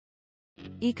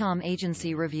eCom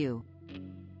Agency Review.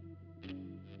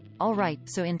 Alright,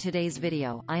 so in today's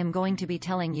video, I am going to be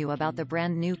telling you about the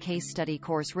brand new case study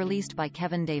course released by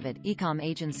Kevin David, eCom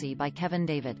Agency by Kevin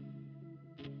David.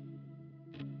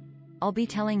 I'll be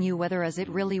telling you whether is it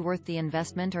really worth the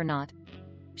investment or not.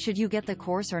 Should you get the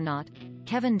course or not?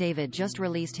 Kevin David just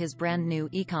released his brand new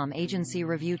eCom Agency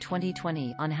Review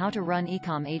 2020 on how to run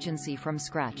eCom agency from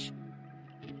scratch.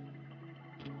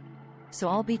 So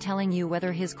I'll be telling you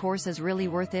whether his course is really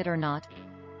worth it or not.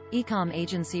 eCom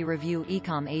Agency Review.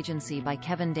 eCom Agency by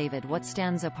Kevin David. What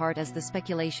stands apart as the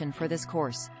speculation for this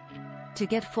course? To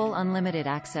get full unlimited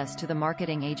access to the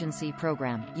marketing agency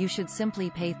program, you should simply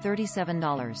pay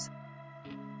 $37.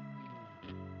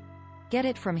 Get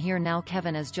it from here now.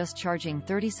 Kevin is just charging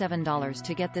 $37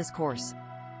 to get this course.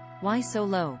 Why so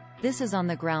low? This is on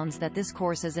the grounds that this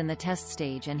course is in the test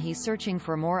stage and he's searching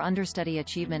for more understudy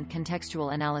achievement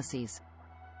contextual analyses.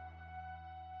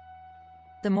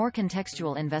 The more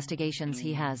contextual investigations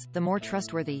he has, the more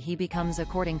trustworthy he becomes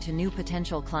according to new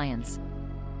potential clients.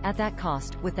 At that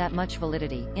cost, with that much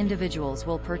validity, individuals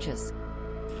will purchase.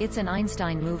 It's an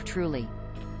Einstein move truly.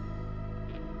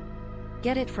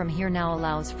 Get it from here now.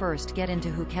 Allows first get into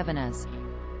who Kevin is.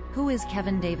 Who is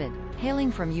Kevin David?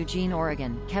 Hailing from Eugene,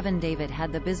 Oregon, Kevin David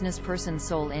had the business person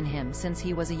soul in him since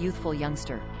he was a youthful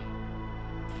youngster.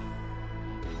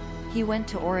 He went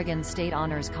to Oregon State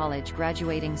Honors College,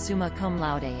 graduating summa cum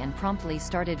laude, and promptly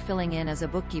started filling in as a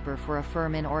bookkeeper for a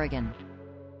firm in Oregon.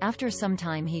 After some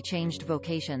time he changed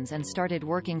vocations and started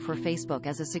working for Facebook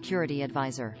as a security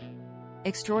advisor.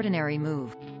 Extraordinary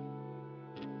move,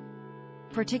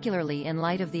 particularly in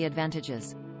light of the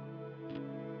advantages.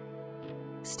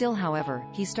 Still, however,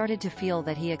 he started to feel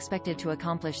that he expected to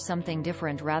accomplish something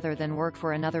different rather than work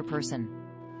for another person.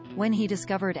 When he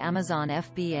discovered Amazon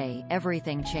FBA,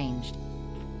 everything changed.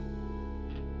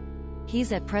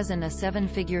 He's at present a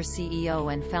seven-figure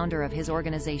CEO and founder of his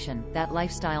organization, That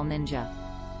Lifestyle Ninja,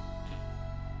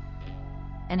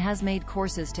 and has made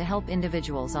courses to help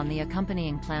individuals on the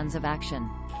accompanying plans of action.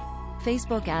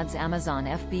 Facebook ads, Amazon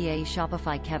FBA,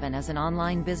 Shopify. Kevin is an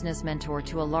online business mentor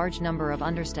to a large number of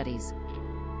understudies.